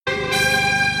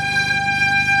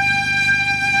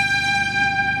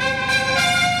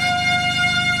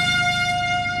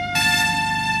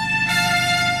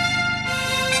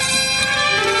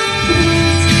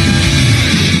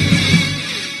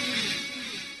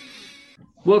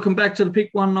Welcome back to the Pick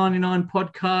 199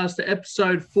 podcast,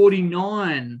 episode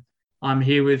 49. I'm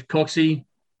here with Coxie,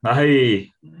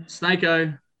 Hey,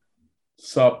 Snakeo,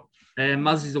 Sup? and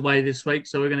Muzzy's away this week,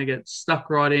 so we're going to get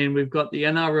stuck right in. We've got the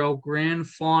NRL Grand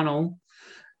Final,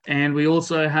 and we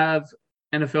also have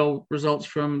NFL results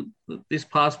from this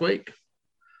past week.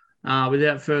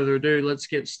 Without further ado, let's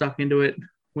get stuck into it.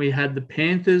 We had the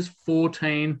Panthers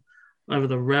 14 over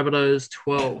the Rabbitohs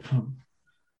 12.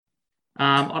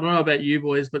 I don't know about you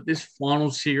boys, but this final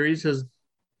series has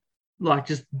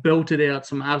just belted out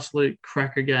some absolute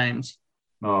cracker games.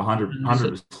 Oh,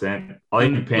 100%. I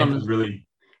think the Panthers really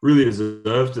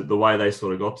deserved it the way they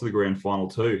sort of got to the grand final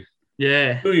too.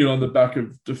 Yeah. Doing it on the back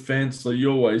of defence, like you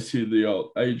always hear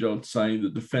the age-old saying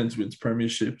that defence wins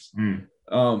premierships.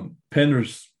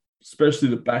 Penrith, especially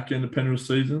the back end of Penrith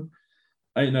season,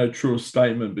 ain't no truer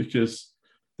statement because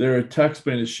their attack's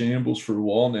been a shambles for a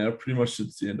while now, pretty much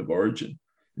since the end of Origin.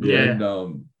 Yeah.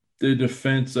 And their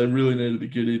defence, they really needed to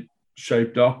get it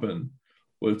shaped up, and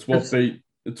it's what's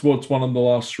won them the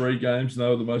last three games, and they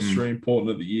were the most three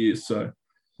important of the year. So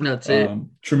that's it.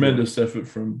 Tremendous effort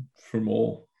from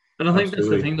all. And I think that's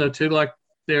the thing though too. Like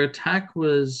their attack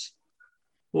was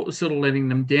what was sort of letting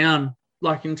them down,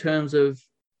 like in terms of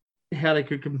how they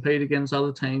could compete against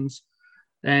other teams,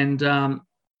 and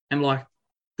like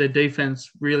their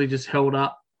defense really just held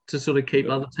up to sort of keep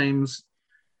other teams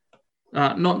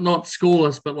not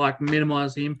scoreless, but like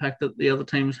minimize the impact that the other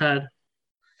teams had.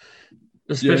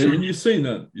 Especially and you've seen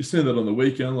that on the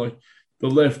weekend. Like the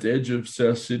left edge of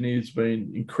South Sydney has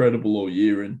been incredible all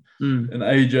year, and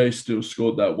AJ still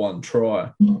scored that one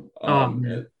try.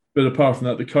 But apart from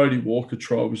that, the Cody Walker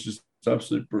try was just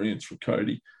absolute brilliance from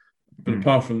Cody. But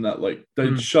apart from that, like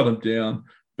they shut him down.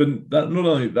 But not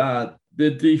only that,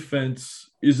 their defense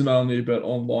isn't only about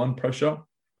online pressure.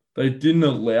 They didn't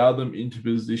allow them into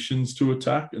positions to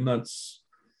attack, and that's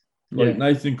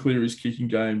Nathan Cleary's kicking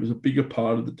game was a bigger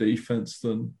part of the defense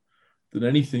than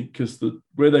anything, because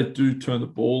where they do turn the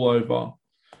ball over,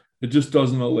 it just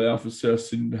doesn't allow for South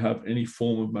Sydney to have any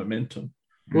form of momentum.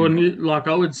 Well, like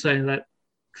I would say that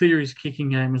Cleary's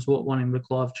kicking game is what won him the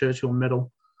Clive Churchill medal.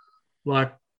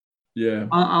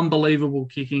 Unbelievable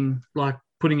kicking, like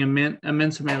putting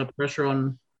immense amount of pressure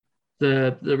on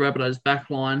the Rabbitohs back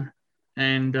line.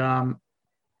 And,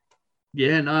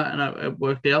 it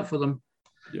worked out for them.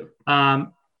 Yep.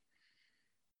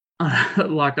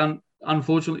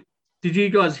 Unfortunately, did you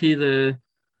guys hear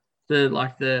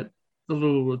the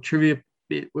little trivia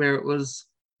bit where it was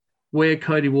where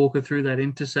Cody Walker threw that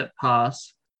intercept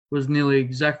pass was nearly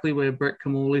exactly where Brett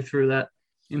Kimmorley threw that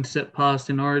intercept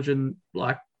pass in Origin,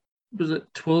 was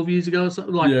it 12 years ago or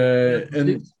something?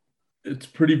 And it's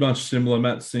pretty much similar.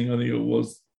 Matt Singh, I think it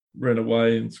was, ran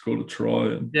away and scored a try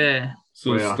and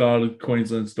started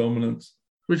Queensland's dominance.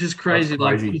 Which is crazy,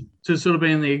 to sort of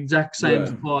be in the exact same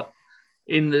spot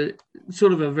in the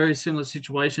sort of a very similar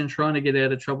situation, trying to get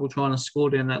out of trouble, trying to score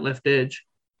down that left edge.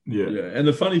 Yeah. And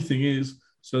the funny thing is,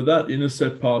 so that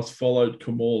intercept pass followed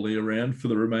Kimmorley around for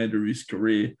the remainder of his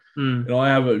career. And I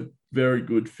have a very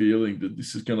good feeling that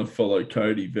this is going to follow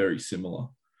Cody very similar.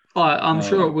 I'm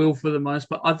sure it will for the most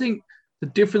part. I think the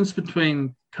difference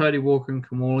between Cody Walker and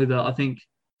Kimmorley, though, I think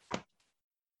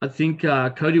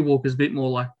Cody Walker's a bit more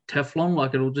like Teflon.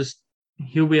 Like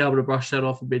he'll be able to brush that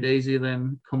off a bit easier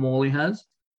than Kimmorley has.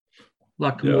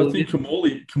 I think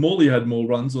Kimmorley had more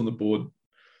runs on the board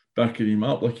backing him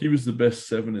up. Like he was the best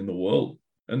 7 in the world,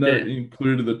 and that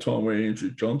included the time where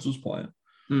Andrew Johns was playing.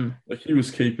 Like he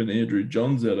was keeping Andrew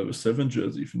Johns out of a 7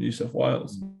 jersey for New South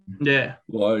Wales. Yeah,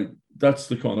 like that's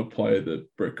the kind of player that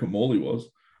Brett Kimmorley was.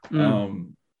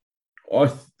 I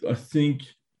think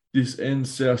this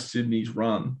ends South Sydney's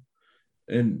run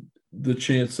and the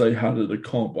chance they had at a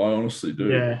comp. I honestly do.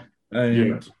 Yeah.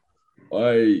 And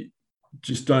I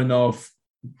just don't know if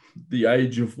the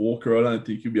age of Walker, I don't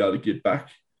think he'll be able to get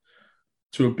back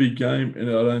to a big game, and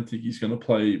I don't think he's going to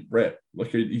play rep.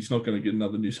 Like he's not going to get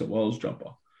another New South Wales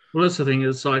jumper. Well, that's the thing.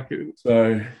 It's like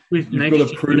so you've got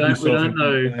to prove yourself in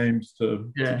big games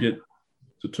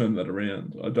to turn that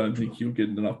around. I don't think he'll get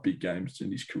enough big games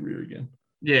in his career again.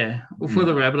 Yeah. Well, for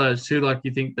the Rabbitohs too, like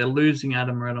you think they're losing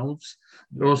Adam Reynolds.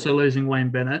 They're also losing Wayne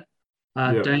Bennett.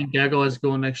 Dane Gaggai's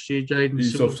gone next year.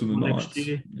 He's off to the Knights.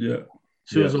 Yeah.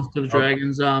 Silver's off to the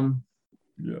Dragons. But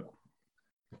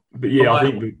I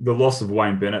think the loss of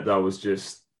Wayne Bennett, though, was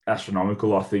just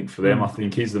astronomical, I think, for them. I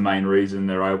think he's the main reason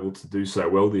they're able to do so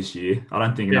well this year. I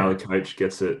don't think another coach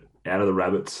gets it out of the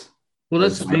Rabbits. Well,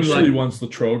 that's the thing. Especially once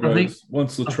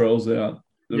Latrell's out.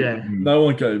 No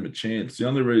one gave him a chance. The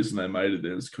only reason they made it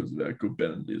there is because of how good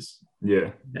Bennett is.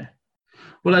 Yeah.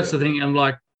 Well, that's the thing. And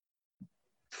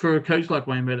for a coach like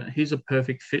Wayne Bennett, he's a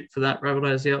perfect fit for that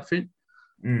Rabbitohs outfit,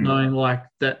 knowing like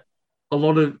that a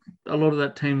lot of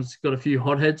that team's got a few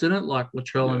hotheads in it, like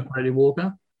Latrell and Cody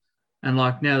Walker, and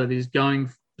like now that he's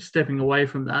stepping away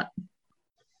from that,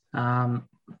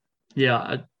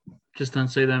 I just don't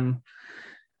see them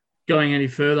going any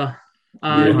further.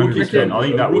 100%. I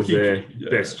think that was their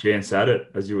best chance at it,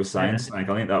 as you were saying, Snake.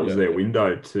 I think that was their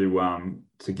window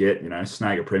to get,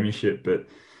 snag a premiership. But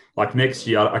like next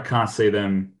year, I can't see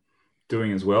them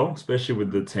doing as well, especially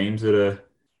with the teams that are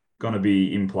going to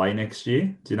be in play next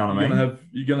year. Do you know what I mean?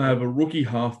 You're going to have a rookie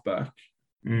halfback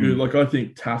who, like, I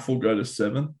think Taff will go to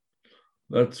 7.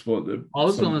 That's what I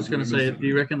was almost going to say, do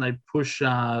you reckon they push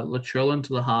Latrell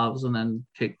into the halves and then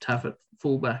kick Taff at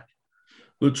fullback?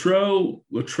 Latrell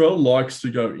likes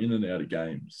to go in and out of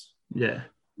games. Yeah.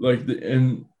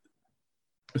 And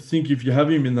I think if you have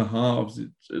him in the halves,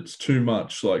 it's too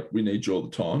much. Like, we need you all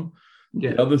the time.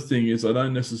 Yeah. The other thing is, I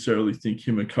don't necessarily think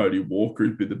him and Cody Walker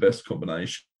would be the best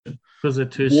combination. Because they're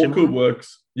too similar?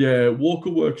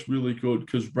 Walker works really good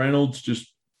because Reynolds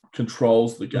just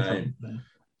controls the game.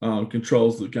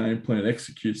 Controls the game plan,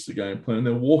 executes the game plan.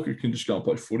 Then Walker can just go and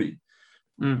play footy.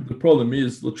 The problem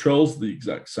is Latrell's the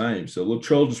exact same. So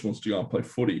Latrell just wants to go and play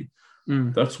footy.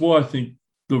 That's why I think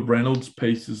the Reynolds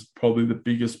piece is probably the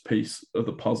biggest piece of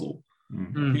the puzzle.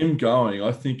 Him going,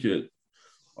 I think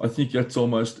that's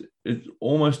almost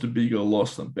a bigger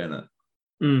loss than Bennett.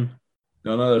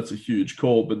 Now, I know that's a huge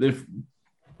call, but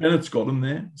Bennett's got him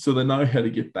there, so they know how to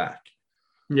get back.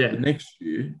 Yeah. The next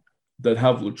year, they'd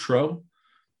have Latrell.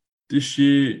 This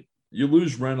year, you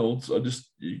lose Reynolds.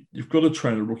 You've got to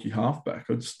train a rookie halfback.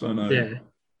 I just don't know. Yeah.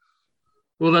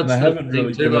 Well, they haven't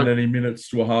really given any minutes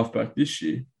to a halfback this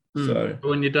year. So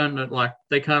when you don't know, like,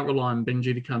 they can't rely on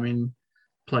Benji to come in,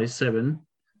 play 7.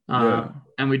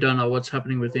 And we don't know what's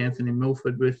happening with Anthony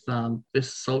Milford with this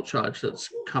assault charge that's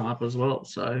come up as well.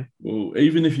 So, well,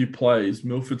 even if he plays,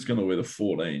 Milford's going to wear the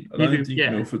 14. I don't think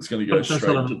Milford's going to go straight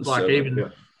to the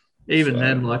 7. Even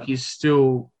then, like, he's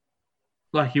still,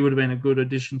 like, he would have been a good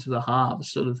addition to the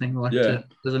halves sort of thing, like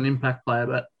as an impact player.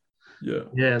 But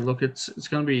look, it's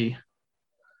going to be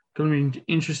an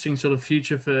interesting sort of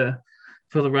future for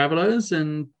the Rabbitohs,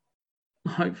 and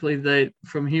hopefully they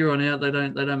from here on out they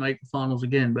don't make the finals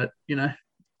again. But you know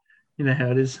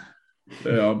how it is.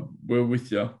 Yeah, we're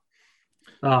with you.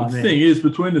 The thing is,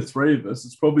 between the three of us,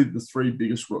 it's probably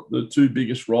the two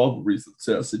biggest rivalries that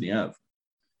South Sydney have.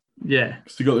 Yeah,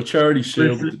 because you got the Charity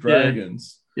Shield with the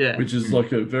Dragons, which is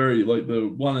like a very like the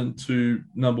 1 and 2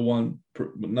 number one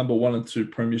and 2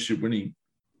 premiership winning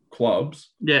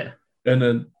clubs. Yeah, and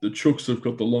then the Chooks have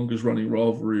got the longest running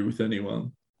rivalry with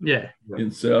anyone. Yeah, in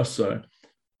South. So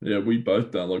we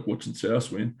both don't like watching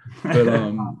South win, but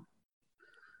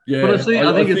But I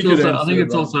think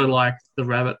it's also like the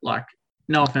Rabbit. Like,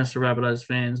 no offense to Rabbitohs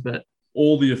fans, but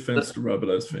all the offense to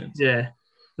Rabbitohs fans. Yeah,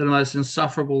 they're the most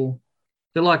insufferable.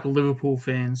 They're like Liverpool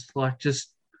fans. Like,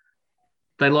 just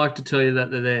they like to tell you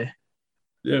that they're there.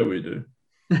 Yeah, we do.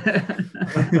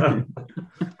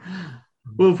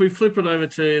 Well, if we flip it over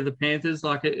to the Panthers,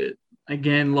 like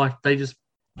again, like they just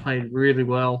played really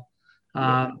well.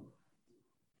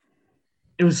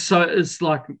 It's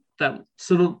like that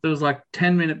sort of, there was like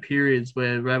 10-minute periods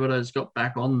where Rabbitohs got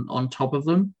back on top of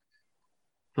them.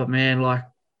 But man, like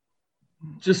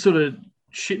just sort of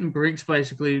shitting bricks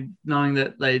basically, knowing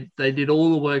that they did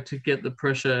all the work to get the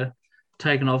pressure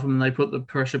taken off them and they put the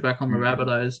pressure back on the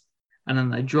Rabbitohs, and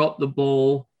then they drop the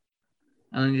ball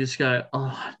and then you just go,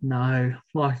 oh no,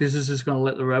 like this is just going to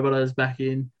let the Rabbitohs back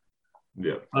in.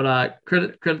 Yeah. But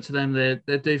credit to them,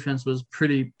 their defense was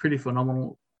pretty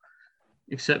phenomenal,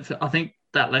 except for I think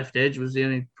that left edge was the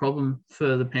only problem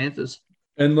for the Panthers.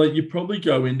 And like you probably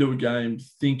go into a game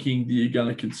thinking that you're going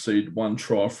to concede one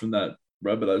try from that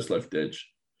Rabbitohs left edge.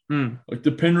 Like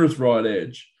the Penrith right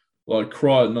edge, like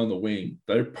Crichton on the wing,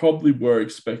 they probably were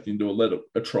expecting to let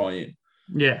a try in.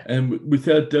 Yeah. And with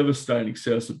how devastating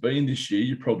South have been this year,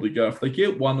 you probably go, if they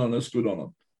get one on us, good on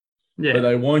them. Yeah. But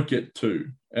they won't get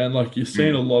two. And like you're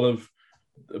seeing a lot of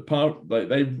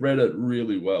they read it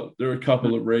really well. There are a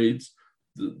couple of reads.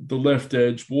 The left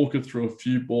edge, Walker threw a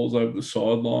few balls over the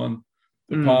sideline.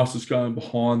 The pass is going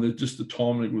behind. The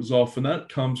timing was off. And that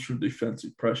comes from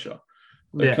defensive pressure.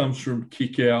 That comes from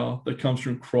kick out. That comes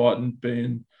from Crichton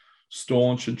being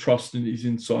staunch and trusting his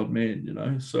inside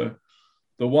man, So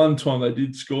the one time they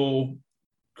did score,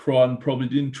 Crichton probably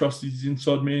didn't trust his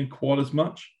inside man quite as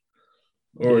much.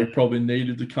 Or he probably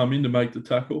needed to come in to make the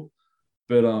tackle.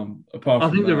 But apart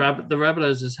from that, the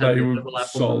Rabbitohs just had the overlap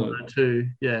solid too.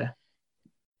 Yeah.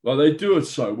 Well, they do it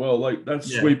so well. Like that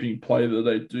sweeping play that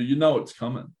they do, it's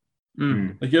coming.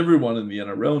 Like everyone in the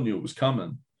NRL knew it was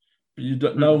coming,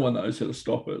 but no one knows how to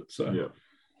stop it. So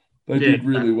they did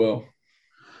really well.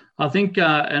 I think,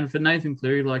 and for Nathan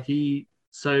Cleary, like we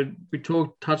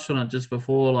touched on it just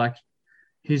before, like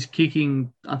his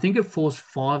kicking, I think it forced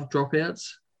 5 dropouts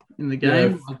in the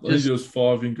game. Yeah, I think there was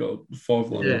 5 in goal,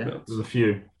 5 line dropouts. There's a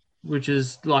few. Which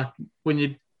is like when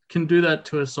you can do that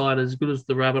to a side as good as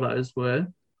the Rabbitohs were,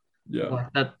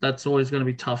 like that's always going to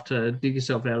be tough to dig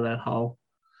yourself out of that hole.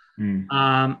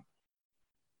 Now,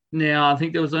 I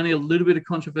think there was only a little bit of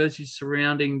controversy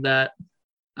surrounding that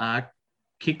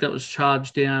kick that was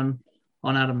charged down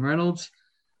on Adam Reynolds.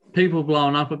 People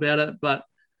blowing up about it, but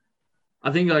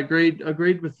I think I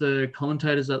agreed with the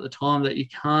commentators at the time that you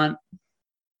can't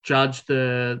judge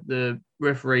the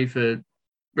referee for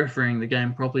refereeing the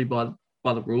game properly by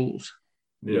the rules.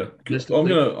 Yeah,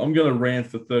 I'm gonna rant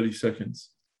for 30 seconds.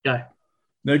 Okay.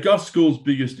 Now, Gus Schools'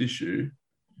 biggest issue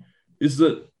is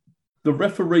that the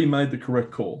referee made the correct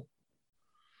call.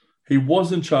 He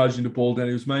wasn't charging the ball down.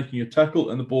 He was making a tackle,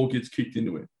 and the ball gets kicked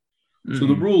into him. So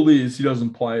the rule is he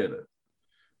doesn't play at it.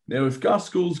 Now, if Gus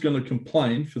Schools is going to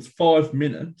complain for 5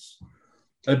 minutes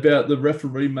about the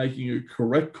referee making a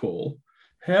correct call,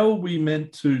 how are we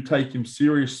meant to take him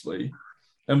seriously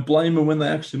and blame him when they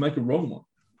actually make a wrong one?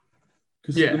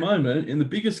 Because at the moment, in the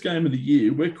biggest game of the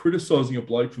year, we're criticising a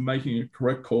bloke for making a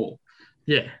correct call.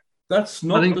 Yeah. That's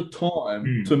not the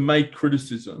time to make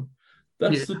criticism.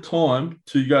 That's the time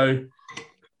to go,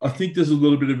 I think there's a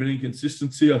little bit of an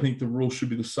inconsistency. I think the rule should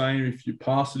be the same if you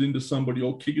pass it into somebody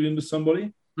or kick it into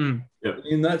somebody.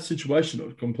 In that situation,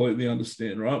 I completely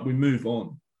understand, right? We move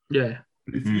on. Yeah.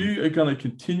 But if you are going to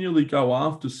continually go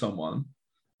after someone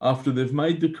after they've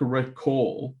made the correct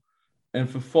call and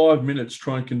for 5 minutes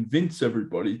try and convince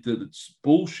everybody that it's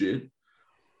bullshit,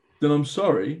 then I'm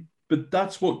sorry, but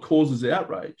that's what causes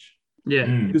outrage. Yeah.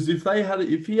 Because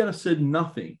if he had said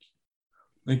nothing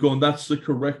and gone, that's the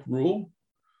correct rule,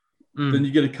 then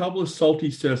you get a couple of salty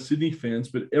South Sydney fans,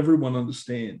 but everyone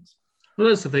understands. Well,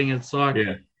 that's the thing. It's like,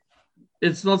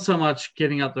 it's not so much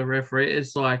getting up the referee.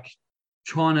 It's like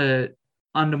trying to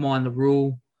undermine the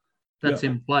rule that's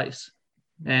in place.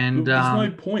 And there's no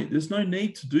point. There's no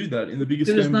need to do that in the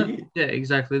biggest game of the year. Yeah,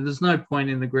 exactly. There's no point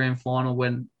in the grand final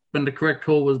when the correct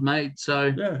call was made.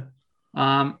 So,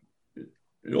 all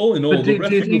in all, the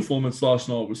referee performance last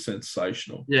night was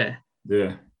sensational. Yeah.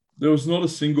 Yeah. There was not a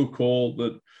single call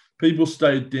that people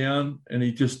stayed down and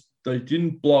they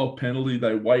didn't blow a penalty.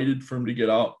 They waited for him to get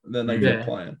up and then they kept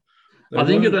playing. I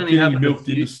think it only happened milked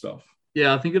into stuff.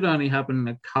 Yeah, I think it only happened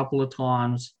a couple of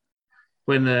times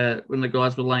when the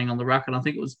guys were laying on the ruck, and I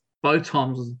think it was both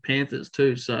times with the Panthers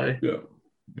too. So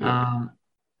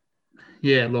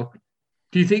look,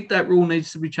 do you think that rule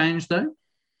needs to be changed though?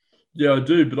 Yeah, I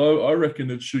do, but I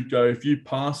reckon it should go, if you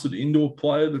pass it into a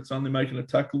player that's only making a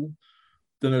tackle,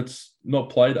 then it's not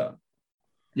played at.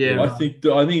 Yeah, I think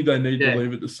they need to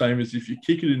leave it the same as if you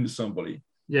kick it into somebody.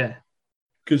 Yeah,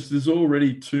 because there's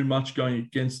already too much going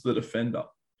against the defender.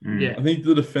 Yeah, I think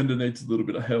the defender needs a little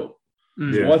bit of help.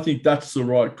 Yeah. So I think that's the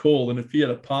right call. And if he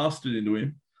had passed it into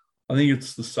him, I think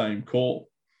it's the same call.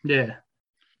 Yeah.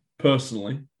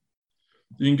 Personally,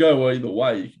 you can go either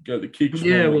way. You can go the kicks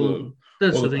wrong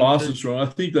or the passes wrong. I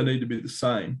think they need to be the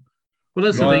same. Well,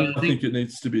 that's the thing. I think it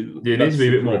needs to be. Yeah, it needs to be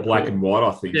a bit more black and white,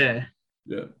 I think. Yeah.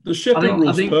 Yeah. The Shepherd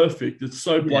rule's perfect. It's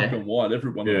so black and white.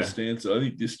 Everyone understands it. I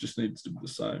think this just needs to be the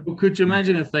same. Well, could you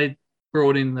imagine if they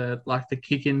brought in the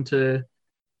kick into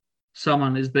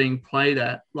someone is being played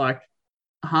at, like,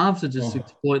 halves to just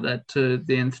exploit that to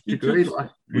the nth degree.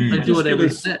 They do it every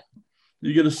set.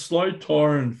 You get a slow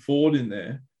tyrant forward in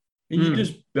there and you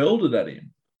just belt it at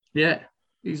him. Yeah,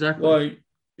 exactly. Like,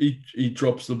 he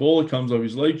drops the ball, it comes off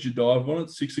his legs, you dive on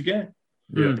it, 6 again.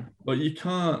 Yeah. Like, you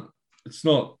can't, it's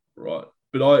not right.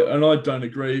 But I don't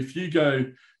agree. If you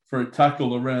go for a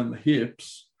tackle around the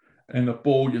hips and the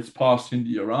ball gets passed into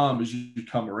your arm as you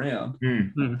come around,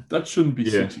 that shouldn't be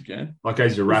 6 again. Like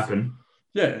as you're rapping.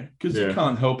 Yeah, because you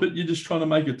can't help it. You're just trying to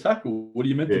make a tackle. What are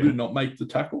you meant to do? Not make the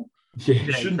tackle? Yeah,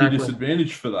 you shouldn't be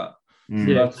disadvantaged for that.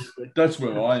 So that's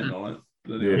where I am on it.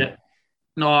 But yeah.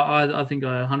 No, I think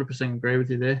I 100% agree with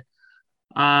you there.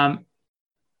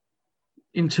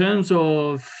 In terms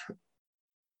of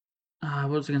what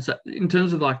was I going to say? In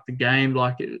terms of like the game,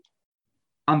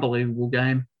 unbelievable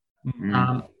game.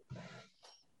 I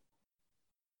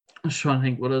was trying to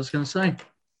think what I was going to say.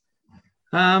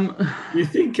 You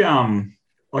think,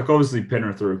 like obviously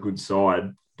Penrith are a good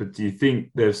side, but do you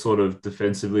think they've sort of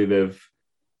defensively they've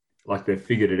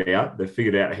figured it out? They've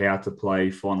figured out how to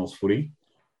play finals footy.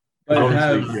 They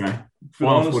have.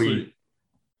 Finals footy.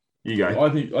 You go. I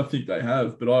think they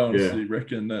have, but I honestly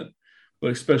reckon that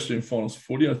but especially in finals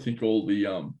footy, I think all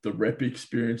the rep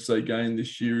experience they gained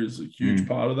this year is a huge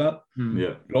part of that.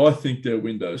 Yeah. But I think their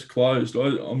window's closed.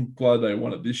 I'm glad they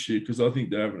won it this year because I think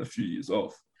they're having a few years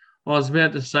off. I was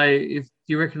about to say, do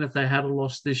you reckon if they had a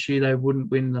loss this year, they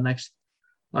wouldn't win the next,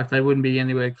 like they wouldn't be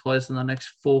anywhere close in the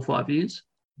next 4 or 5 years?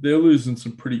 They're losing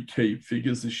some pretty key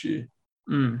figures this year.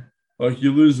 Like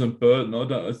you're losing Burton.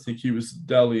 I think he was the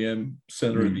Dally M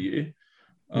Centre of the Year.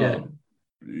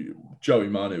 Joey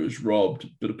Manu was robbed,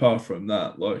 but apart from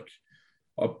that, like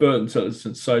Burton's had a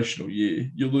sensational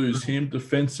year. You lose him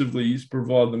defensively; he's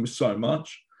provided them with so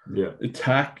much. Yeah,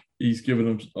 attack, he's given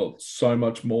them so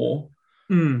much more.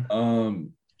 You're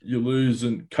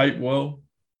losing Capewell.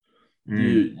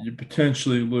 You're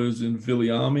potentially losing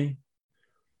Viliami.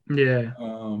 Yeah.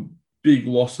 Big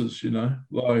losses,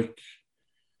 like.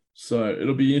 So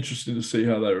it'll be interesting to see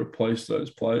how they replace those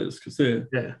players because they're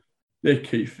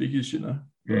key figures, And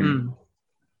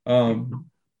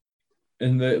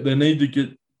they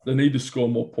need to score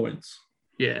more points.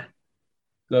 Yeah,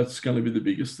 that's going to be the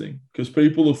biggest thing because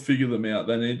people will figure them out.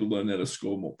 They need to learn how to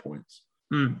score more points.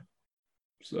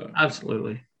 So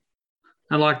absolutely,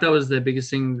 and like that was their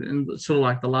biggest thing in sort of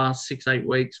like the last 6-8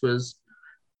 weeks was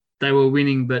they were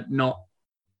winning, but not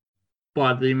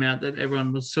by the amount that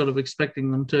everyone was sort of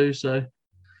expecting them to. So,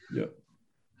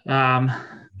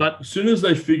 but as soon as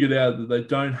they figured out that they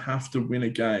don't have to win a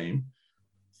game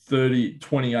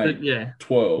 28,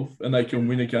 12, and they can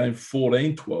win a game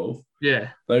 14, 12,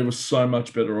 they were so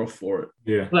much better off for it.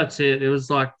 Yeah. Well, that's it. It was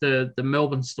like the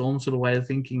Melbourne Storm sort of way of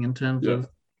thinking in terms of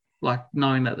like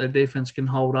knowing that their defense can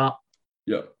hold up.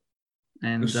 Yeah.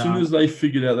 And as soon as they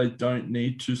figured out they don't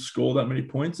need to score that many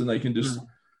points and they can just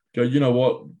go, you know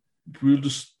what, we'll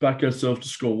just back ourselves to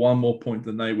score one more point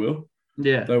than they will.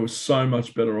 Yeah. They were so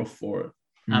much better off for it.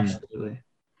 Absolutely.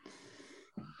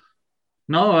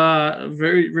 No,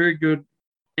 very, very good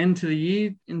end to the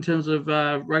year in terms of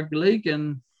rugby league.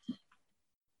 And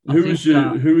who was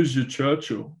your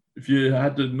Churchill? If you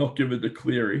had to not give it to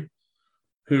Cleary,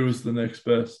 who was the next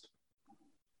best?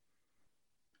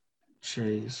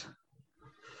 Jeez.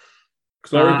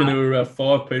 Because I reckon there were about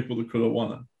 5 people that could have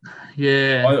won it.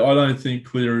 Yeah. I don't think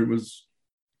Cleary was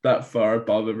that far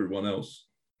above everyone else.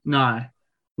 No.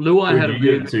 Luai had a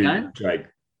really good game. Jake.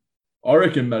 I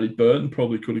reckon Matty Burton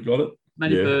probably could have got it.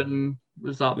 Matty Burton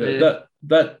was up there.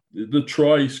 The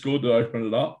try he scored to open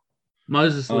it up.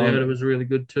 Moses Leota was really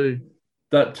good too.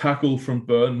 That tackle from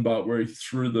Burton, but where he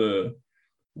threw the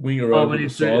winger over the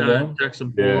sideline.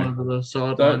 Jackson Paul over the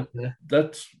sideline.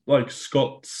 That's like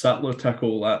Scott Sattler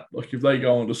tackle that. Like if they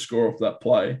go on to score off that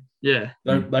play,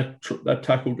 that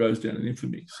tackle goes down in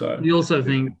infamy. So you also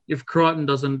think if Crichton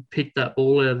doesn't pick that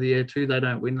ball out of the air too, they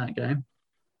don't win that game.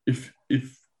 If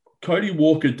Cody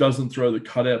Walker doesn't throw the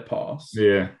cutout pass,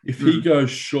 if he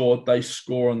goes short, they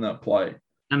score on that play.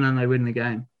 And then they win the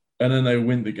game. And then they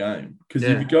win the game. Because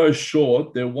if he goes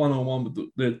short, they're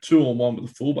 1-on-1 they're 2-on-1 with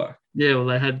the fullback. Yeah, well,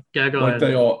 they had Gagai. Like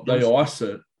they ice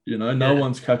it, no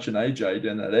one's catching AJ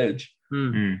down that edge.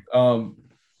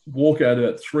 Walker had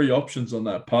about 3 options on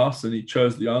that pass, and he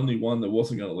chose the only one that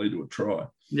wasn't going to lead to a try.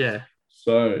 Yeah.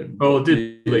 So it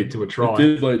did lead to a try. It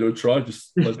did lead to a try,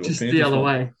 just led to just a the other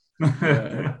way.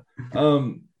 Yeah.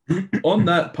 On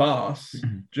that pass,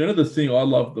 do you know the thing I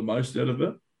loved the most out of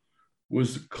it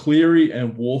was Cleary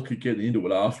and Walker getting into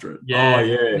it after it.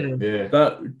 Yeah.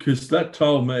 Because that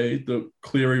told me that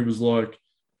Cleary was like,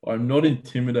 I'm not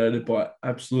intimidated by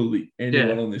absolutely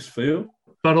anyone on this field.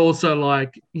 But also,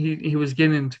 like, he was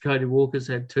getting into Cody Walker's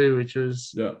head too, which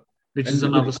is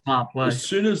another smart play. As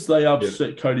soon as they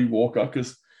upset Cody Walker,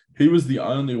 because he was the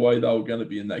only way they were going to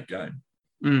be in that game,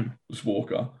 was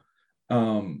Walker.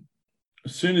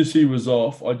 As soon as he was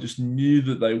off, I just knew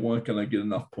that they weren't going to get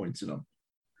enough points in them.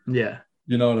 Yeah.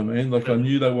 You know what I mean? Like, I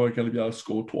knew they weren't going to be able to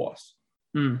score twice.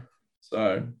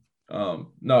 So,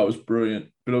 no, it was brilliant.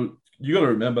 But you got to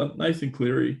remember, Nathan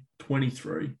Cleary,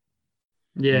 23.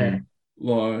 Yeah.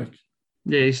 Like...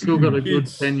 Yeah, he's still got a good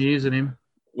 10 years in him.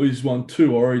 Well, he's won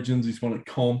 2 Origins. He's won a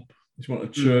comp. He's won a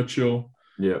Churchill.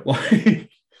 Yeah. Like...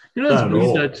 You know, it's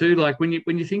weird though, too. Like, when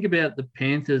you think about the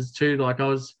Panthers, too, like, I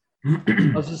was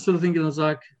just sort of thinking, I was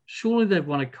like, surely they've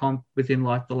won a comp within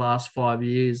like the last 5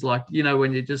 years. Like,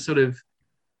 when you're just sort of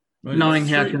knowing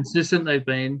how consistent they've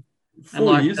been.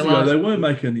 4 years ago, they weren't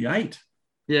making the 8.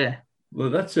 Yeah. Well,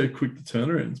 that's how quick the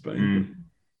turnaround's been.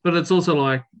 But it's also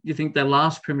like, you think their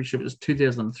last premiership was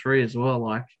 2003 as well.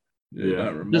 Like,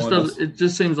 it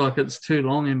just seems like it's too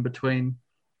long in between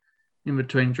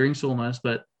drinks almost.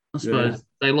 But I suppose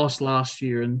they lost last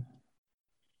year and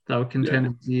they were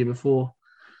contenders the year before.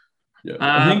 Yeah,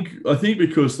 I think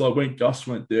because like when Gus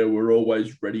went there, we're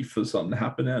always ready for something to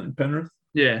happen out in Penrith.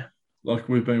 Yeah. Like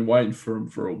we've been waiting for them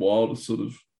for a while to sort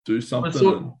of do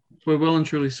something. We're well and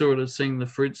truly sort of seeing the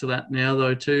fruits of that now,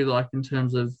 though, too, like in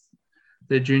terms of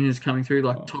their juniors coming through,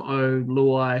 like To'o,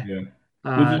 Luai. Yeah.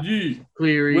 Well, did you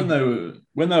Cleary.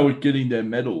 when they were getting their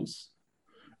medals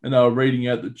and they were reading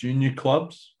out the junior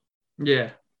clubs?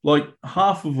 Yeah. Like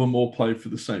half of them all played for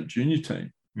the same junior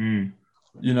team. Mm.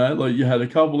 You know, like you had a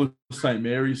couple of St.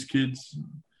 Mary's kids,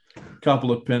 a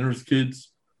couple of Penrith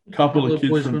kids, a couple of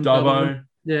kids from Dubbo.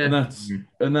 Yeah.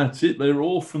 And that's it. They're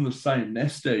all from the same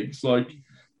nest eggs. Like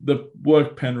the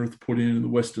work Penrith put in the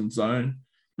Western Zone,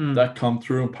 that come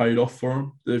through and paid off for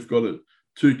them. They've got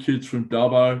 2 kids from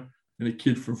Dubbo and a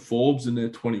kid from Forbes, and they're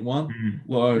 21.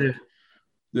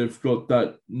 They've got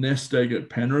that nest egg at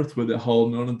Penrith where they're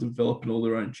holding on and developing all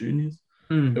their own juniors.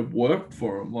 It worked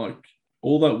for them. Like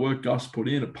all that work Gus put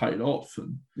in, it paid off.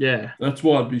 And that's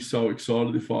why I'd be so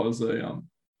excited if I was a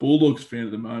Bulldogs fan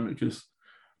at the moment, because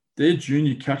their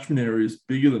junior catchment area is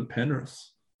bigger than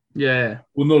Penrith's. Yeah.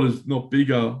 Well, not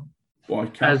bigger by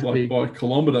by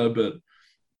kilometre, but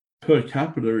per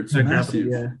capita, it's massive.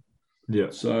 Yeah.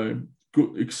 So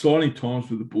good, exciting times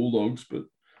for the Bulldogs, but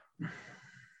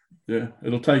yeah,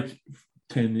 it'll take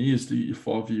 10 years to get your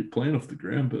 5-year plan off the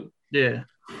ground, but yeah,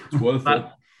 it's worth it.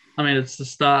 I mean, it's the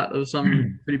start of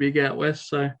something pretty big out west.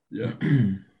 So yeah.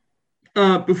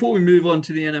 Before we move on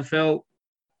to the NFL,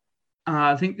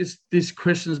 I think this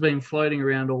question's been floating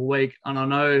around all week, and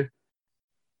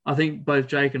I think both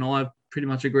Jake and I pretty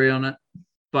much agree on it,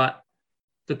 but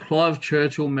the Clive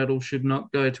Churchill medal should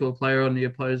not go to a player on the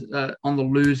on the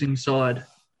losing side.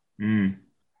 Yeah,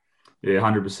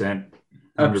 100%.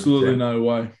 Absolutely no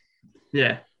way.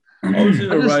 Yeah. I was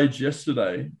in a rage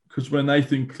yesterday because when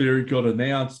Nathan Cleary got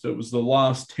announced, it was the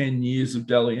last 10 years of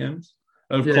Dally M's,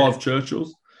 of Clive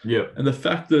Churchill's. Yeah. And the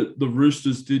fact that the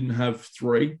Roosters didn't have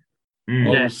 3,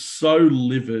 I was so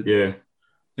livid. Yeah.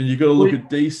 And you got to look at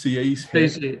DCE's head.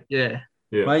 DCE, yeah.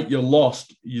 Mate, you're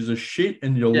lost. You're a shit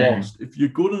and you're lost. If you're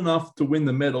good enough to win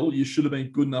the medal, you should have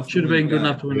been good enough to win the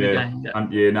game.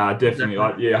 Definitely.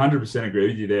 Exactly. 100% agree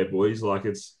with you there, boys. Like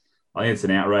I think it's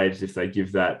an outrage if they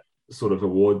give that sort of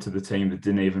award to the team that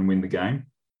didn't even win the game.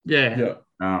 Yeah.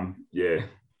 Yeah.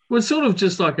 Well, it's sort of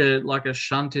just like a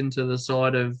shunt into the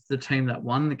side of the team that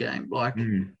won the game. Like,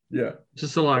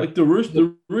 just like the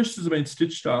Roosters have been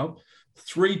stitched up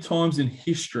 3 times in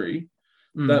history.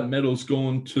 That medal's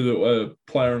gone to a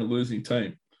player on a losing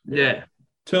team. Yeah.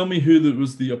 Tell me who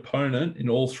was the opponent in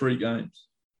all 3 games.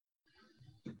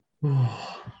 I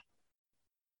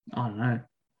don't know.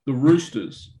 The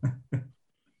Roosters.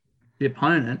 The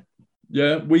opponent.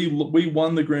 Yeah, we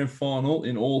won the grand final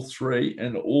in all 3,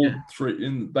 and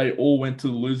they all went to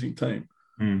the losing team.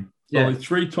 Only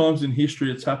 3 times in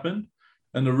history it's happened,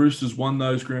 and the Roosters won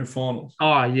those grand finals.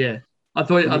 Oh yeah, I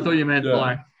thought you meant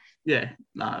no, yeah.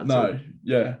 Not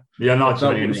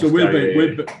so the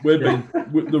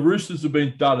Roosters have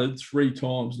been dudded 3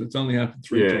 times. It's only happened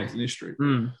 3 times in history.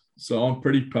 So I'm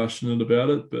pretty passionate about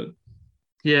it, but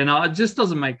it just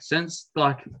doesn't make sense.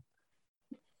 Like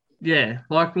I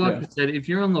said, if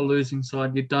you're on the losing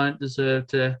side, you don't deserve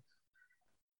to,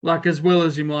 like, as well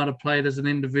as you might have played as an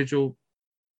individual,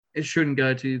 it shouldn't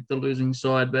go to the losing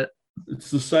side. But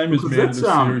it's the same as man of the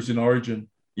series in Origin.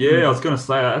 Yeah, I was going to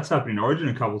say that's happened in Origin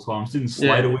a couple of times. Didn't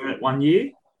Slater win it one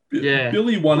year?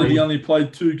 Billy won it. He only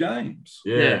played 2 games.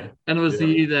 Yeah. And it was the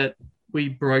year that we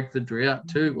broke the drought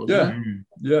too, wasn't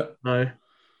it? Yeah.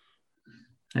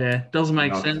 So, doesn't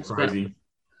make sense. Crazy.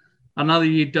 But another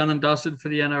year done and dusted for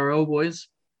the NRL, boys.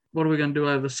 What are we going to do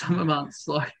over the summer months?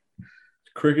 Like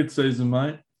cricket season,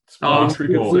 mate.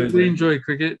 We enjoy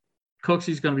cricket.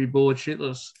 Coxie's going to be bored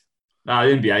shitless. No,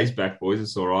 the NBA's back, boys.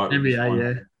 It's all right.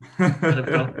 NBA,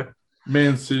 yeah.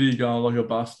 Man City going like a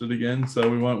bastard again, so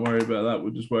we won't worry about that.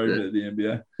 We'll just worry about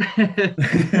the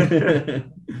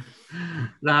NBA.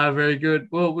 No, very good.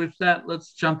 Well, with that,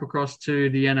 let's jump across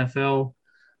to the NFL.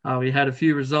 We had a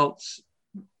few results,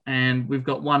 and we've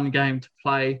got one game to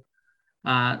play.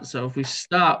 So if we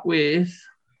start with,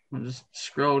 I'll just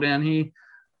scroll down here.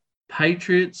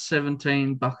 Patriots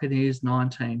 17, Buccaneers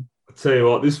 19. I'll tell you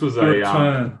what, this was this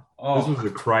was a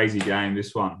crazy game,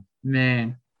 this one.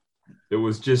 Man. It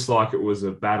was just like it was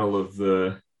a battle of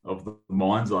the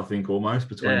minds, I think, almost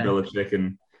between Belichick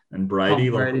and Brady.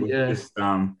 Just,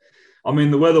 I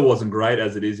mean, the weather wasn't great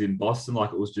as it is in Boston.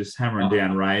 Like, it was just hammering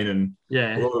down rain, and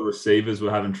a lot of the receivers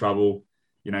were having trouble,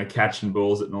 catching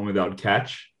balls that normally they would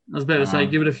catch. I was about to say,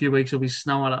 give it a few weeks, it'll be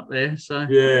snowing up there. So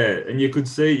yeah, and you could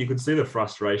see the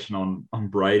frustration on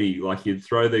Brady. Like, he'd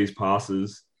throw these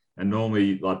passes, and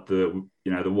normally, like the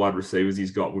wide receivers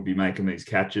he's got would be making these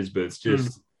catches, but it's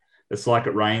just it's like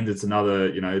it rains. It's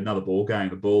another ball game.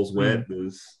 The ball's wet.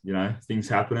 There's things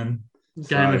happening.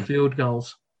 Game of field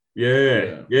goals.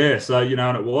 Yeah. So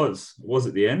and it was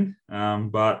at the end.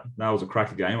 But that was a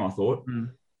cracker game, I thought.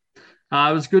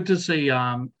 It was good to see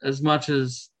as much of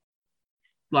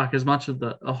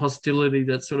the hostility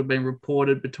that's sort of been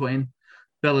reported between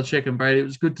Belichick and Brady. It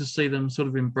was good to see them sort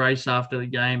of embrace after the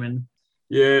game and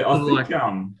I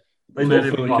think they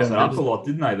did pass it up a lot,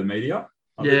 didn't they? The media.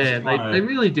 They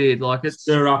really did. Like it's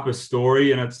stir up a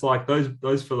story, and it's like those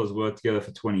fellas worked together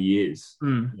for 20 years.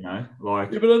 Yeah, but I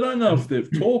don't know if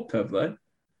they've talked, have they?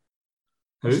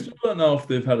 Who? I still don't know if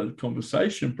they've had a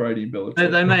conversation, Brady and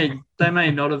Belichick. They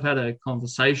may not have had a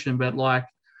conversation, but like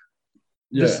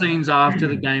the scenes after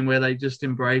the game where they just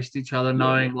embraced each other,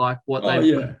 knowing like what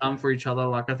they've done for each other.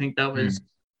 Like I think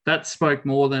that spoke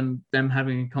more than them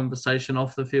having a conversation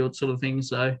off the field, sort of thing.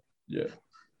 So it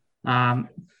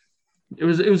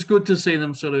was good to see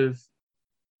them sort of.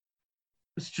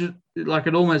 It's just like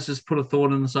it almost just put a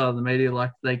thought on the side of the media,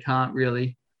 like they can't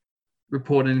really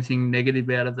report anything negative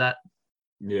out of that.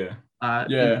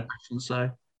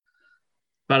 So,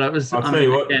 but it was.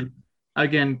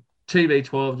 Again,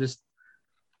 TB12 just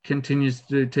continues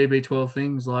to do TB12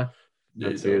 things like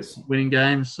winning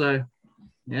games. So,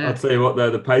 yeah. I'll tell you what, though,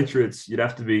 the Patriots, you'd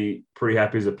have to be pretty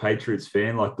happy as a Patriots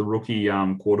fan. Like the rookie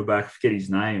quarterback, I forget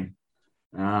his name,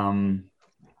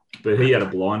 but he had a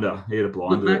blinder.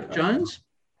 Mac Jones?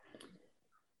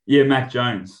 Yeah, Mac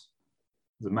Jones.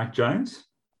 Is it Mac Jones?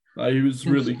 He was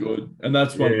really good, and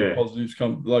that's one of the positives.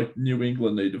 Like New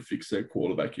England need to fix their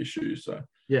quarterback issue. So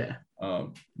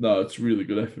no, it's really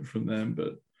good effort from them.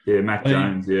 But Mac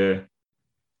Jones.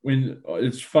 When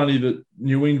it's funny that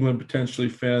New England potentially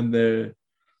found their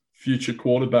future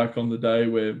quarterback on the day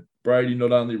where Brady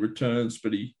not only returns,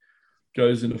 but he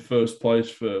goes into first place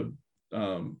for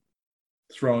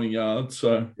throwing yards.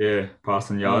 So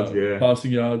passing yards.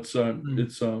 Passing yards. So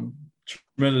it's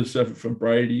tremendous effort from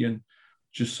Brady, and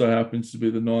just so happens to be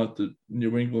the night that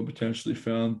New England potentially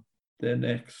found their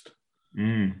next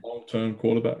long-term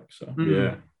quarterback. So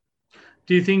Do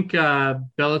you think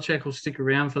Belichick will stick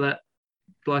around for that,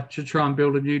 like to try and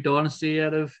build a new dynasty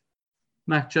out of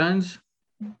Mac Jones?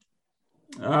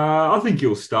 I think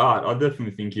he'll start. I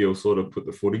definitely think he'll sort of put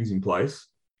the footings in place.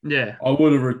 Yeah. I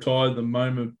would have retired the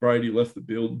moment Brady left the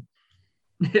building.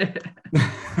 Yeah.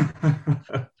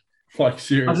 Like,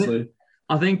 seriously.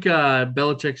 I think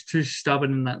Belichick's too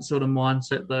stubborn in that sort of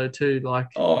mindset, though, too. Like,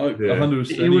 100%.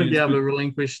 He wouldn't be able to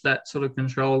relinquish that sort of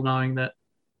control, knowing that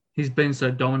he's been so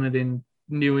dominant in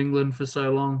New England for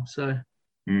so long. So,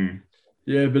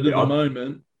 yeah, but at the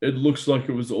moment, it looks like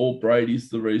it was all Brady's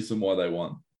the reason why they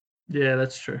won. Yeah,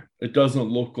 that's true. It doesn't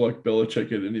look like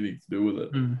Belichick had anything to do with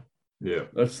it. Yeah,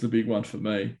 that's the big one for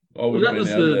me. I would have been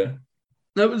out there.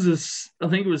 That was I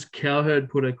think it was Cowherd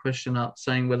put a question up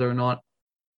saying whether or not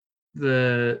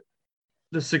the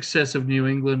success of New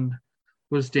England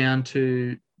was down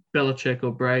to Belichick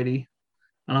or Brady.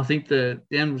 And I think the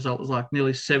end result was like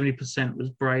nearly 70% was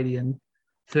Brady and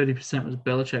 30% was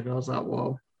Belichick. I was like,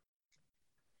 well,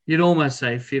 you'd almost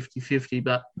say 50-50,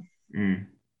 but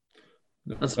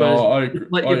I suppose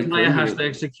your player has to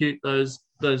execute those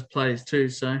plays too.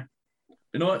 So,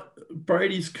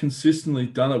 Brady's consistently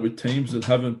done it with teams that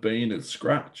haven't been at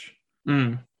scratch.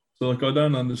 So, like, I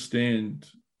don't understand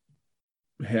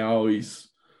how it's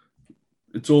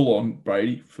all on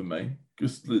Brady for me,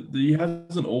 because he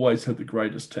hasn't always had the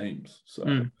greatest teams.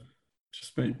 So,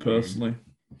 just me personally.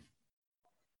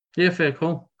 Yeah, fair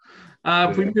call.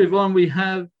 If we move on, we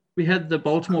had the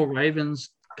Baltimore Ravens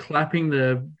clapping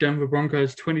the Denver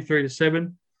Broncos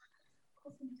 23-7.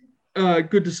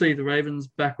 Good to see the Ravens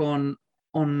back on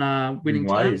winning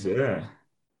ways. Yeah,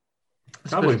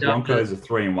 can't believe Broncos are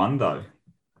 3-1 though.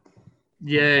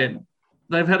 Yeah,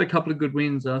 they've had a couple of good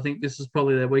wins. I think this is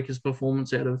probably their weakest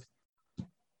performance out of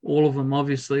all of them.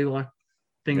 Obviously, like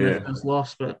they've just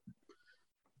lost, but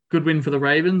good win for the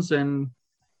Ravens. And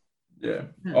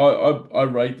I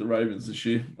rate the Ravens this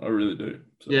year. I really do.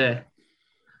 So. Yeah.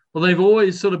 Well, they've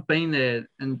always sort of been there,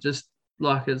 and just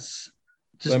like it's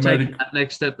just taking that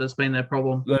next step that's been their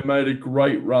problem. They made a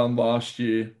great run last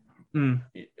year, and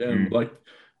like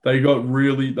they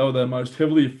were their most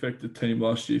heavily affected team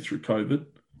last year through COVID,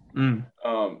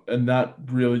 and that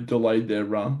really delayed their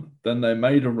run. Then they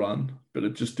made a run, but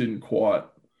it just didn't quite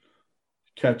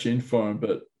catch in for them.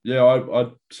 But yeah, I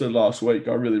said last week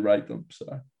I really rate them.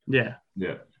 So yeah,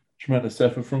 tremendous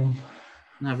effort from them.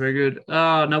 No, very good.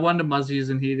 No wonder Muzzy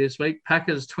isn't here this week.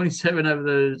 Packers 27 over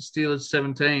the Steelers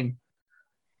 17.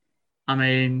 I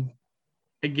mean,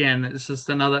 again, it's just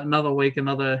another week,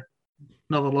 another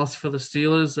loss for the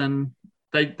Steelers, and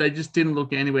they just didn't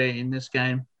look anywhere in this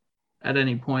game at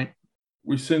any point.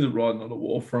 We seen the writing on the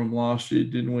wall from last year,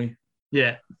 didn't we?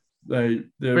 Yeah. Their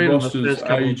roster's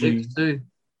aging. Too.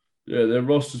 Yeah, their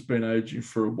roster's been aging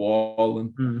for a while,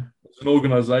 and as an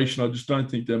organisation, I just don't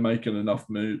think they're making enough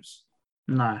moves.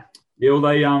 No. Yeah,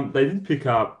 well, they did pick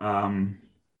up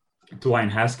Dwayne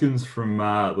Haskins from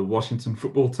the Washington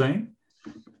football team.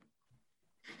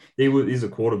 He's a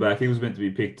quarterback. He was meant to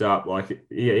be picked up. Like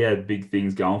he had big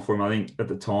things going for him. I think at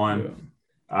the time,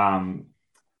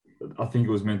 I think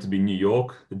it was meant to be New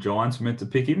York. The Giants were meant to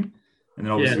pick him, and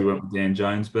then obviously we went with Dan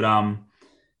Jones. But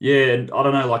yeah, I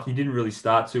don't know. Like he didn't really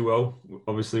start too well.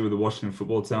 Obviously with the Washington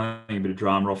football team, I think a bit of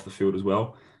drama off the field as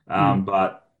well.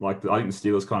 But like I think the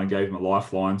Steelers kind of gave him a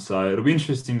lifeline. So it'll be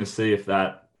interesting to see if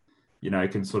that,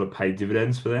 can sort of pay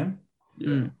dividends for them.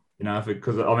 Yeah.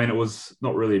 Because I mean, it was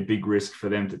not really a big risk for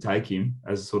them to take him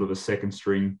as sort of a second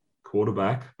string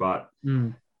quarterback, but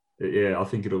yeah, I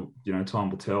think it'll, time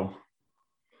will tell.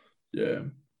 Yeah,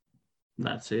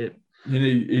 that's it. He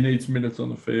needs minutes on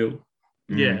the field.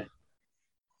 Yeah,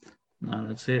 no,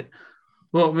 that's it.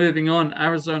 Well, moving on,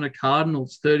 Arizona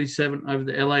Cardinals 37 over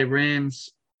the LA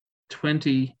Rams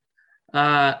 20.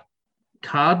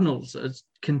 Cardinals are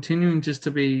continuing just to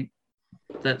be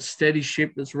that steady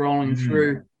ship that's rolling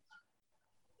through.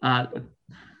 I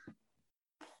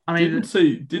mean,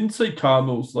 didn't see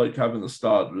Cardinals like having the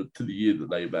start to the year that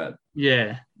they've had.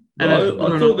 Yeah, and I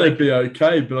thought they'd be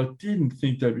okay, but I didn't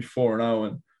think they'd be 4-0.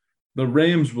 And the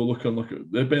Rams were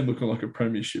they've been looking like a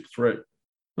premiership threat.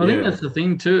 I think that's the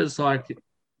thing too. It's like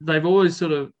they've always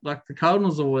sort of like the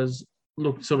Cardinals always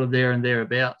looked sort of there and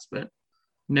thereabouts, but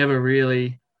never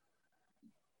really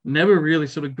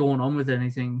sort of gone on with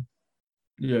anything.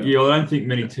 Yeah, well, I don't think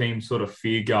many teams sort of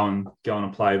fear going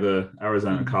to play the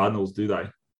Arizona Cardinals, do they?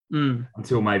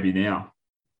 Until maybe now.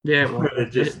 Yeah, well, I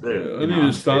think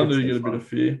they're starting to get a bit of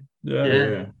fear.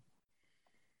 Yeah.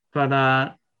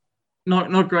 But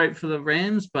not great for the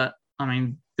Rams, but I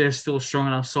mean they're still a strong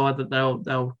enough side that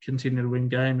they'll continue to win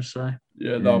games. So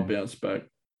they'll bounce back.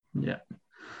 Yeah.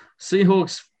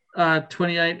 Seahawks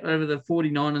 28 over the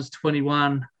 49ers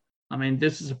 21. I mean,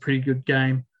 this is a pretty good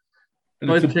game. And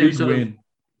both it's a big win.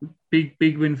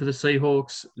 Big win for the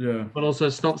Seahawks. Yeah. But also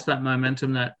stops that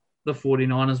momentum that the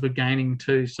 49ers were gaining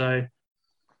too. So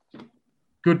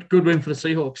good win for the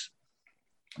Seahawks.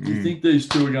 Do you think these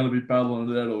two are going to be battling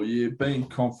it out all year? Being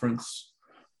conference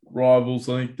rivals,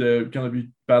 I think they're going to be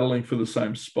battling for the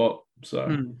same spot.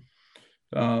 So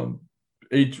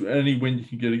any win you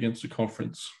can get against a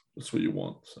conference, that's what you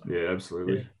want. So. Yeah,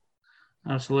 absolutely. Yeah.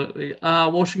 Absolutely.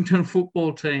 Washington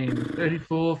football team,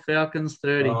 34, Falcons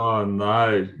 30. Oh,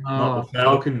 no. Not the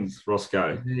Falcons,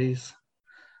 Roscoe. Geez.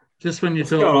 Just when you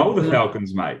What's going on with the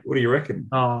Falcons, mate? What do you reckon?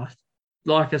 Oh,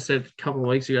 like I said a couple of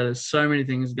weeks ago, there's so many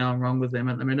things going wrong with them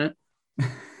at the minute.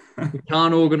 We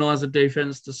can't organise a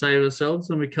defence to save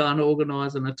ourselves, and we can't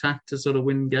organise an attack to sort of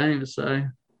win games. So,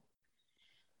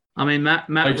 I mean, Matt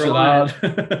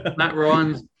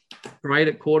Ryan's great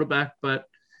at quarterback, but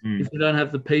if you don't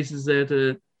have the pieces there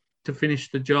to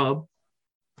finish the job,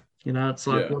 it's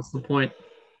like, what's the point?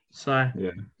 So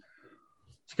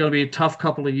it's going to be a tough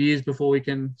couple of years before we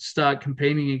can start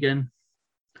competing again.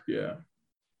 Yeah.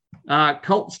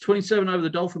 Colts 27 over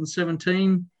the Dolphins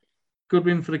 17. Good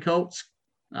win for the Colts.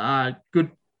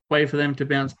 Good way for them to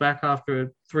bounce back after a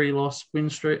three-loss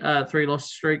streak.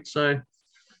 So,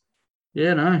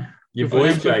 Your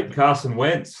boy, Jake, Carson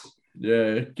Wentz.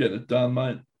 Yeah, getting it done,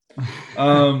 mate.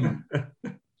 I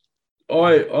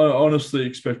honestly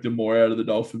expected more out of the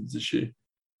Dolphins this year.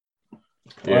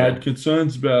 I had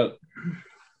concerns about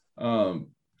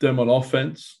them on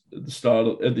offense at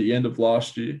the end of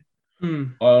last year.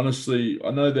 I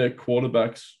know their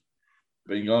quarterback's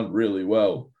been going really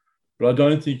well, but I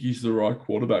don't think he's the right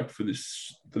quarterback for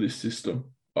this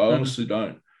system. I honestly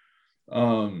don't.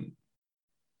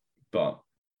 But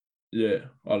yeah,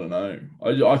 I don't know.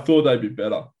 I thought they'd be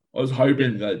better. I was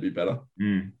hoping they'd be better.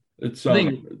 It's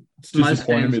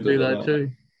disappointing me that that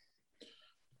too.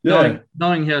 Yeah,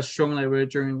 knowing how strong they were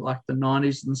during like the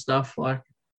 90s and stuff, like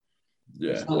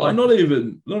not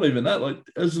even that. Like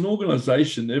as an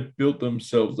organization, they've built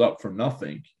themselves up from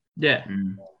nothing. Yeah.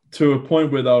 To a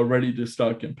point where they were ready to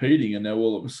start competing, and now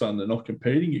all of a sudden they're not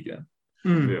competing again.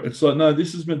 It's like, no,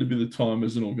 this is meant to be the time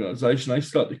as an organization they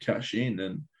start to cash in,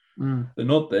 and they're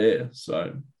not there.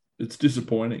 So it's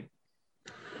disappointing.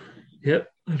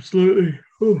 Yep, absolutely.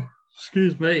 Oh,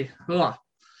 excuse me.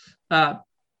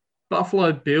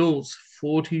 Buffalo Bills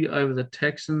 40 over the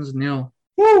Texans 0.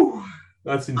 Woo!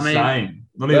 That's insane.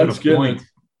 Not even a point.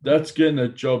 That's getting a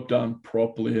job done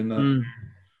properly in that.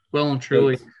 Well and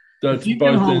truly. That's if you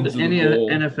both can hold ends of any the ball.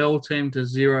 NFL team to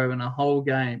 0 in a whole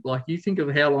game, like you think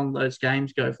of how long those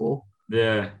games go for.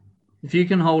 Yeah. If you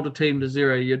can hold a team to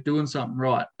 0, you're doing something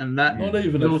right. And that not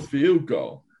even a field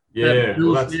goal. Yeah,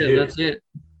 that's it.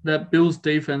 That Bills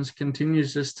defense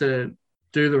continues just to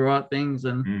do the right things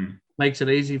and makes it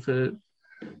easy for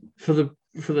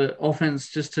the offense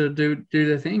just to do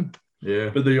their thing.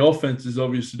 Yeah. But the offense is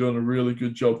obviously doing a really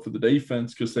good job for the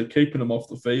defense because they're keeping them off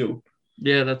the field.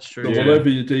 Yeah, that's true. So whatever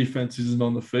your defense isn't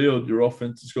on the field, your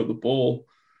offense has got the ball.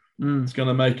 It's going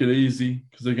to make it easy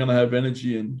because they're going to have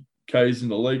energy and K's in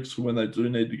the legs for when they do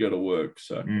need to go to work.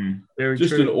 So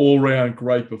just an all-round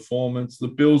great performance. The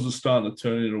Bills are starting to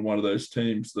turn into one of those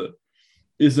teams that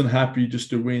isn't happy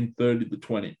just to win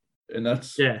 30-20. And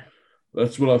that's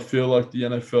what I feel like the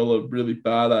NFL are really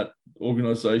bad at,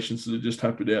 organizations that are just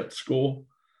happy to outscore.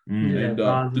 And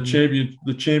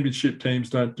the championship teams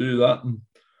don't do that. And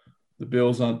the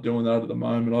Bills aren't doing that at the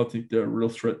moment. I think they're a real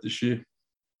threat this year.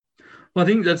 Well, I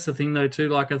think that's the thing, though, too.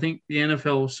 Like, I think the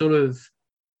NFL sort of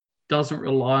doesn't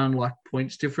rely on, like,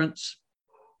 points difference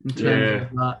in terms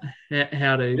of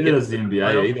how to Neither does the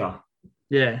NBA either.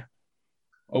 Yeah.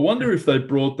 I wonder if they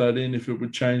brought that in, if it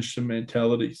would change some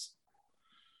mentalities.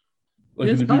 Like,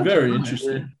 it'd be very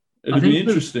interesting. It'd be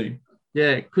interesting.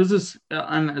 Yeah, because it's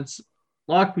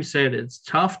like we said, it's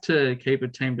tough to keep a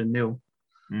team to 0.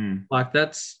 Like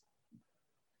that's,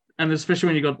 and especially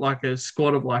when you got like a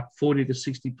squad of like 40 to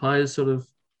 60 players, sort of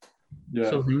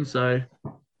thing. So,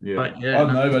 I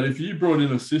don't know, but if you brought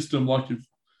in a system like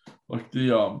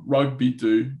the rugby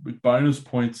do with bonus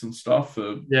points and stuff,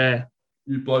 you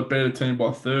beat a team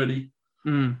by 30.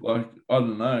 Like I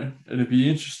don't know, it'd be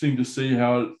interesting to see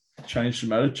how it changed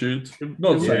some attitudes.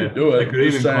 Not saying do it. They could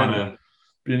even kind of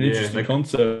be an interesting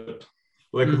concept.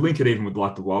 Well, they could link it even with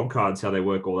like the wild cards, how they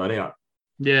work all that out.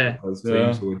 Yeah. Those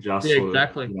teams will adjust.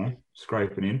 Exactly.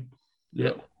 Scraping in.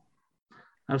 Yeah.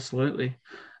 Absolutely.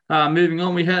 Moving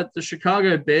on, we had the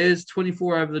Chicago Bears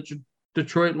 24 over the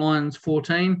Detroit Lions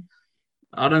 14.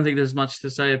 I don't think there's much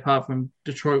to say apart from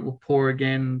Detroit will pour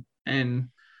again, and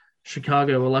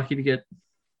Chicago were lucky to get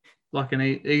like an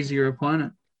easier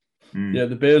opponent. Yeah,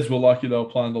 the Bears were lucky they were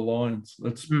playing the Lions.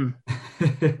 That's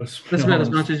about as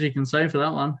much as you can say for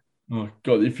that one. Oh,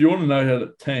 God. If you want to know how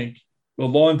to tank, the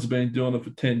Lions have been doing it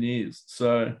for 10 years.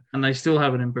 And they still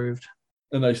haven't improved.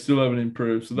 So that's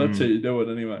how you do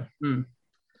it anyway.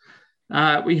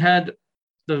 We had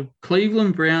the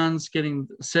Cleveland Browns getting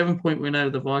a 7-point win over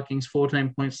the Vikings,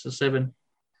 14 points to 7.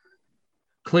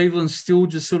 Cleveland's still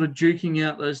just sort of duking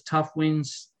out those tough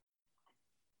wins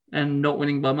and not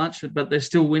winning by much, but they're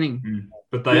still winning.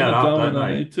 But they add up, don't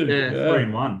they?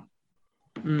 3-1.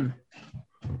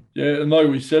 Yeah, and like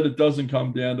we said, it doesn't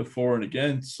come down to for and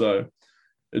against, so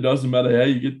it doesn't matter how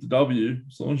you get the W,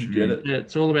 as long as you get it. Yeah,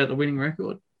 it's all about the winning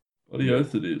record. Bloody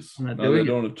oath it is. They're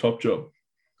doing a top job.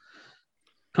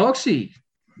 Coxie.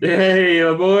 Hey,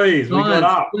 boys, we got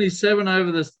up. 27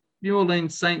 over the New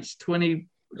Orleans Saints,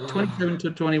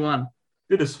 27-21.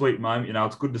 Bit of sweet moment.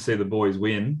 It's good to see the boys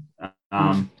win.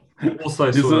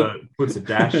 Also sort of puts a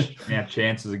dash in our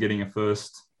chances of getting a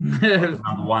first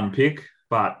number 1 pick.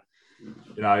 But,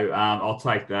 I'll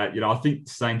take that. I think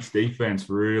the Saints defense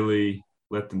really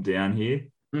let them down here.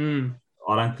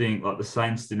 I don't think the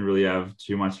Saints didn't really have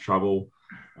too much trouble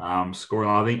scoring.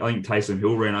 I think Taysom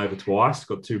Hill ran over twice,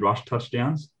 got 2 rush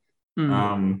touchdowns.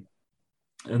 And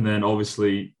then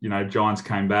obviously, Giants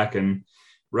came back and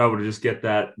were able to just give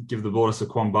the ball to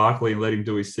Saquon Barkley and let him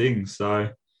do his thing. So,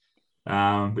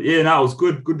 but yeah, no, it was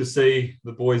good to see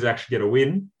the boys actually get a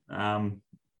win. I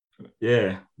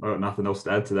got nothing else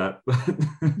to add to that.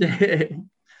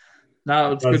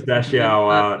 No, it's good. Dash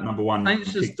our number 1.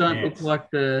 Saints just don't look like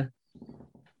I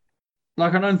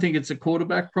don't think it's a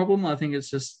quarterback problem. I think it's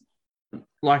just,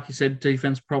 like you said,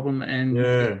 defense problem,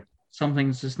 and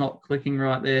something's just not clicking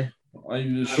right there.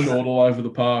 You just short all over the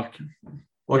park.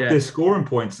 They're scoring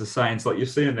points, the Saints. You've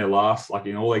seen in their last,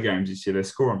 in all their games this year, they're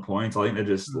scoring points. I think they're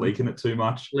just leaking it too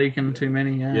much. Leaking too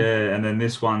many, Yeah, and then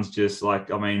this one's just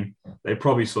they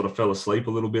probably sort of fell asleep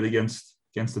a little bit against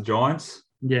the Giants.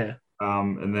 Yeah.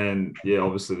 And then,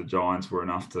 obviously the Giants were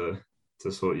enough to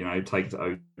sort of, take to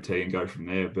OT and go from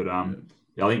there. But, I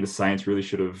think the Saints really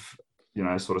should have,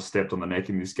 sort of stepped on the neck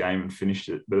in this game and finished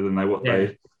it better than what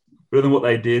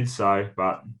they did. So,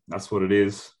 but that's what it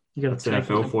is. That's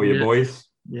NFL for you, boys.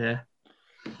 Yeah.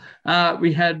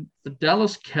 We had the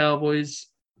Dallas Cowboys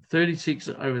 36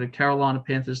 over the Carolina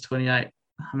Panthers 28. I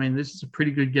mean, this is a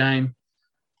pretty good game.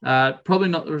 Probably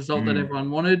not the result that everyone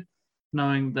wanted,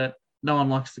 knowing that no one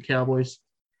likes the Cowboys.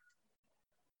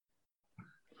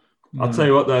 I'll tell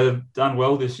you what, they've done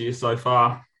well this year so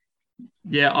far.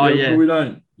 Yeah. Oh, yeah. But we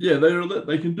don't. Yeah,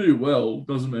 they can do well.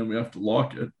 Doesn't mean we have to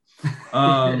like it.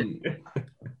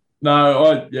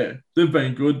 No, they've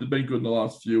been good. They've been good in the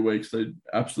last few weeks. They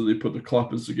absolutely put the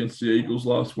clappers against the Eagles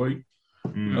last week.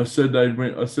 I said they'd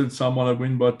win. I said someone would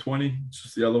win by 20. It's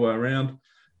just the other way around.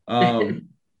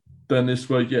 Then this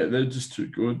week, they're just too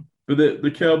good. But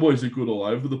the Cowboys are good all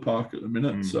over the park at the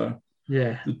minute. So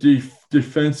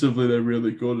defensively, they're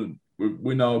really good, and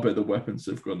we know about the weapons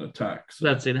they've got in attack. So.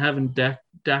 That's it. Having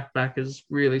Dak back is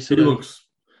really he looks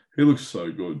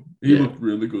so good. He looked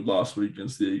really good last week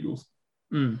against the Eagles.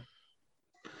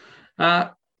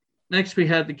 Next, we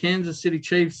had the Kansas City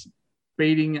Chiefs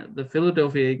beating the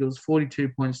Philadelphia Eagles 42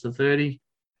 points to 30.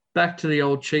 Back to the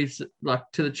old Chiefs, like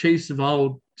to the Chiefs of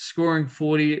old, scoring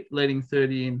 40, letting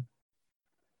 30 in.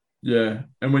 Yeah,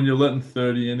 and when you're letting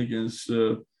 30 in against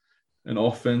an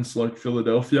offense like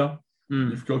Philadelphia,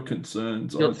 you've got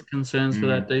concerns. You've got concerns for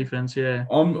that defense, yeah.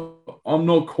 I'm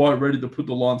not quite ready to put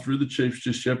the line through the Chiefs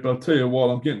just yet, but I'll tell you what,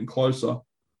 I'm getting closer.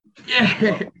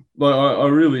 Yeah. I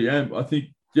really am. I think,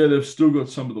 they've still got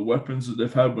some of the weapons that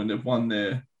they've had when they've won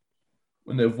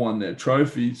their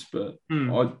trophies, but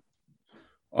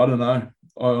I don't know.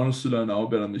 I honestly don't know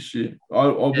about them this year. I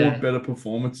want better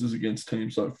performances against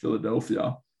teams like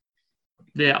Philadelphia.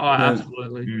 Yeah,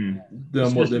 absolutely.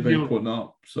 Than what they've been putting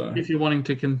up. So if you're wanting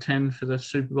to contend for the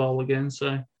Super Bowl again,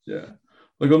 I'm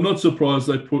not surprised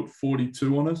they put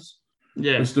 42 on us.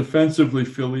 Yeah, because defensively,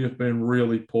 Philly have been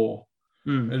really poor.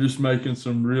 They're just making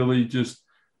some really just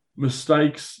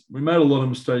mistakes. We made a lot of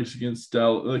mistakes against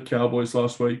the Cowboys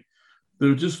last week. They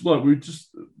were just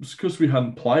it's because we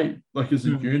hadn't played as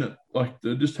a unit.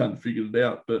 They just hadn't figured it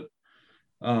out. But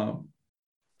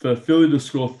for Philly to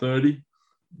score 30,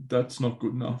 that's not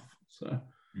good enough. So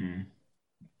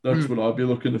that's what I'd be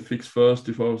looking to fix first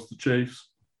if I was the Chiefs.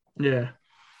 Yeah.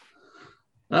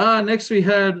 Next, we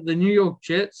had the New York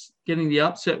Jets getting the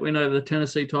upset win over the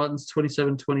Tennessee Titans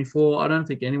 27-24. I don't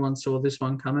think anyone saw this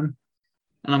one coming.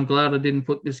 And I'm glad I didn't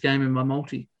put this game in my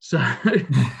multi. So,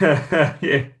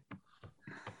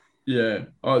 Yeah.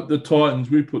 The Titans,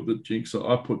 I put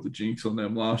the jinx on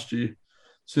them last year.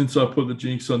 Since I put the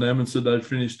jinx on them and said they'd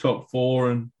finish top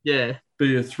 4 and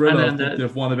be a threat, I think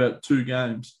they've won about 2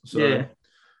 games. So,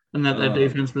 and that their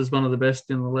defense was one of the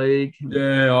best in the league.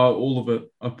 Yeah, all of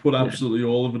it. I put absolutely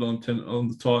all of it on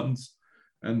the Titans,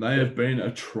 and they have been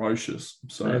atrocious.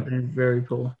 So they've been very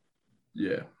poor.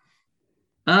 Yeah.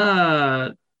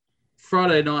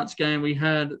 Friday night's game, we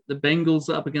had the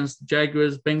Bengals up against the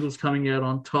Jaguars. Bengals coming out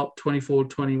on top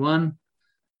 24-21.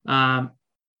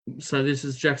 So this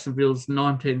is Jacksonville's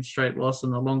 19th straight loss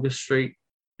and the longest streak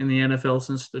in the NFL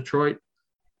since Detroit.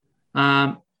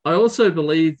 I also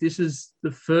believe this is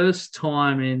the first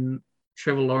time in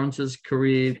Trevor Lawrence's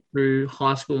career through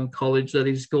high school and college that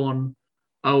he's gone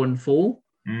 0-4.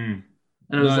 And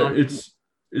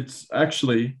it's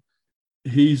actually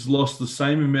he's lost the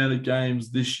same amount of games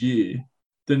this year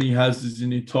than he has his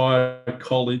entire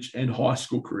college and high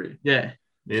school career. Yeah.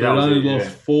 So he only lost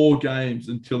 4 games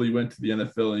until he went to the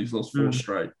NFL, and he's lost 4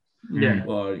 straight. Yeah.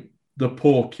 The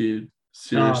poor kid,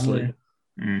 seriously.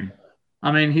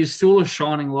 I mean, he's still a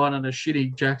shining light on a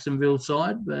shitty Jacksonville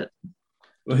side, but...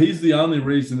 Well, he's the only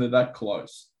reason they're that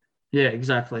close. Yeah,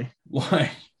 exactly. But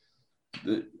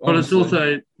it's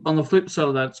also, on the flip side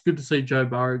of that, it's good to see Joe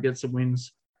Burrow get some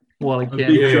wins while he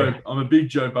can. I'm a big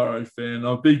Joe Burrow fan.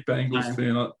 I'm a big Bengals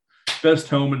fan. Best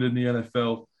helmet in the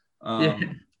NFL.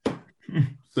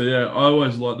 So, I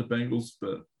always like the Bengals,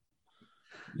 but...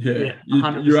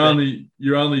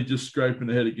 you're only just scraping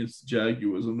ahead against the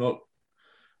Jaguars.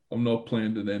 I'm not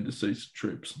planning to them to see some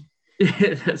trips.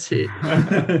 Yeah, that's it.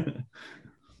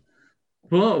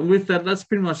 Well, with that, that's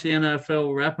pretty much the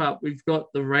NFL wrap-up. We've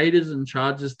got the Raiders and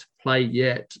Chargers to play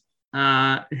yet. Who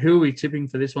are we tipping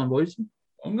for this one, boys?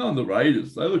 I'm going the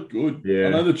Raiders. They look good. Yeah. I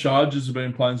know the Chargers have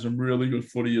been playing some really good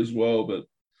footy as well, but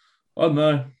I don't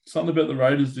know. Something about the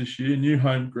Raiders this year. New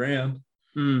home ground.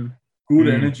 Good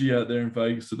energy out there in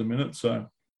Vegas at the minute, so...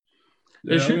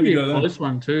 There should be a close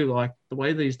one too. Like the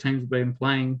way these teams have been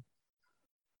playing,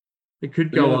 it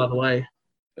could go either way.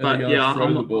 But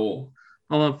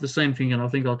I'm of the same thing, and I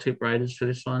think I'll tip Raiders for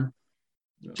this one.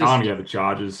 I'm going to go the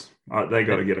Chargers. They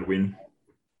got to get a win.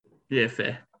 Yeah,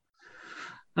 fair.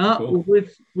 Cool.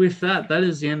 With that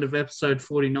is the end of episode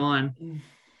 49.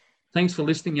 Thanks for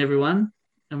listening, everyone,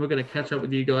 and we're going to catch up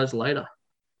with you guys later.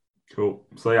 Cool.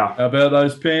 See ya. How about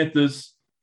those Panthers?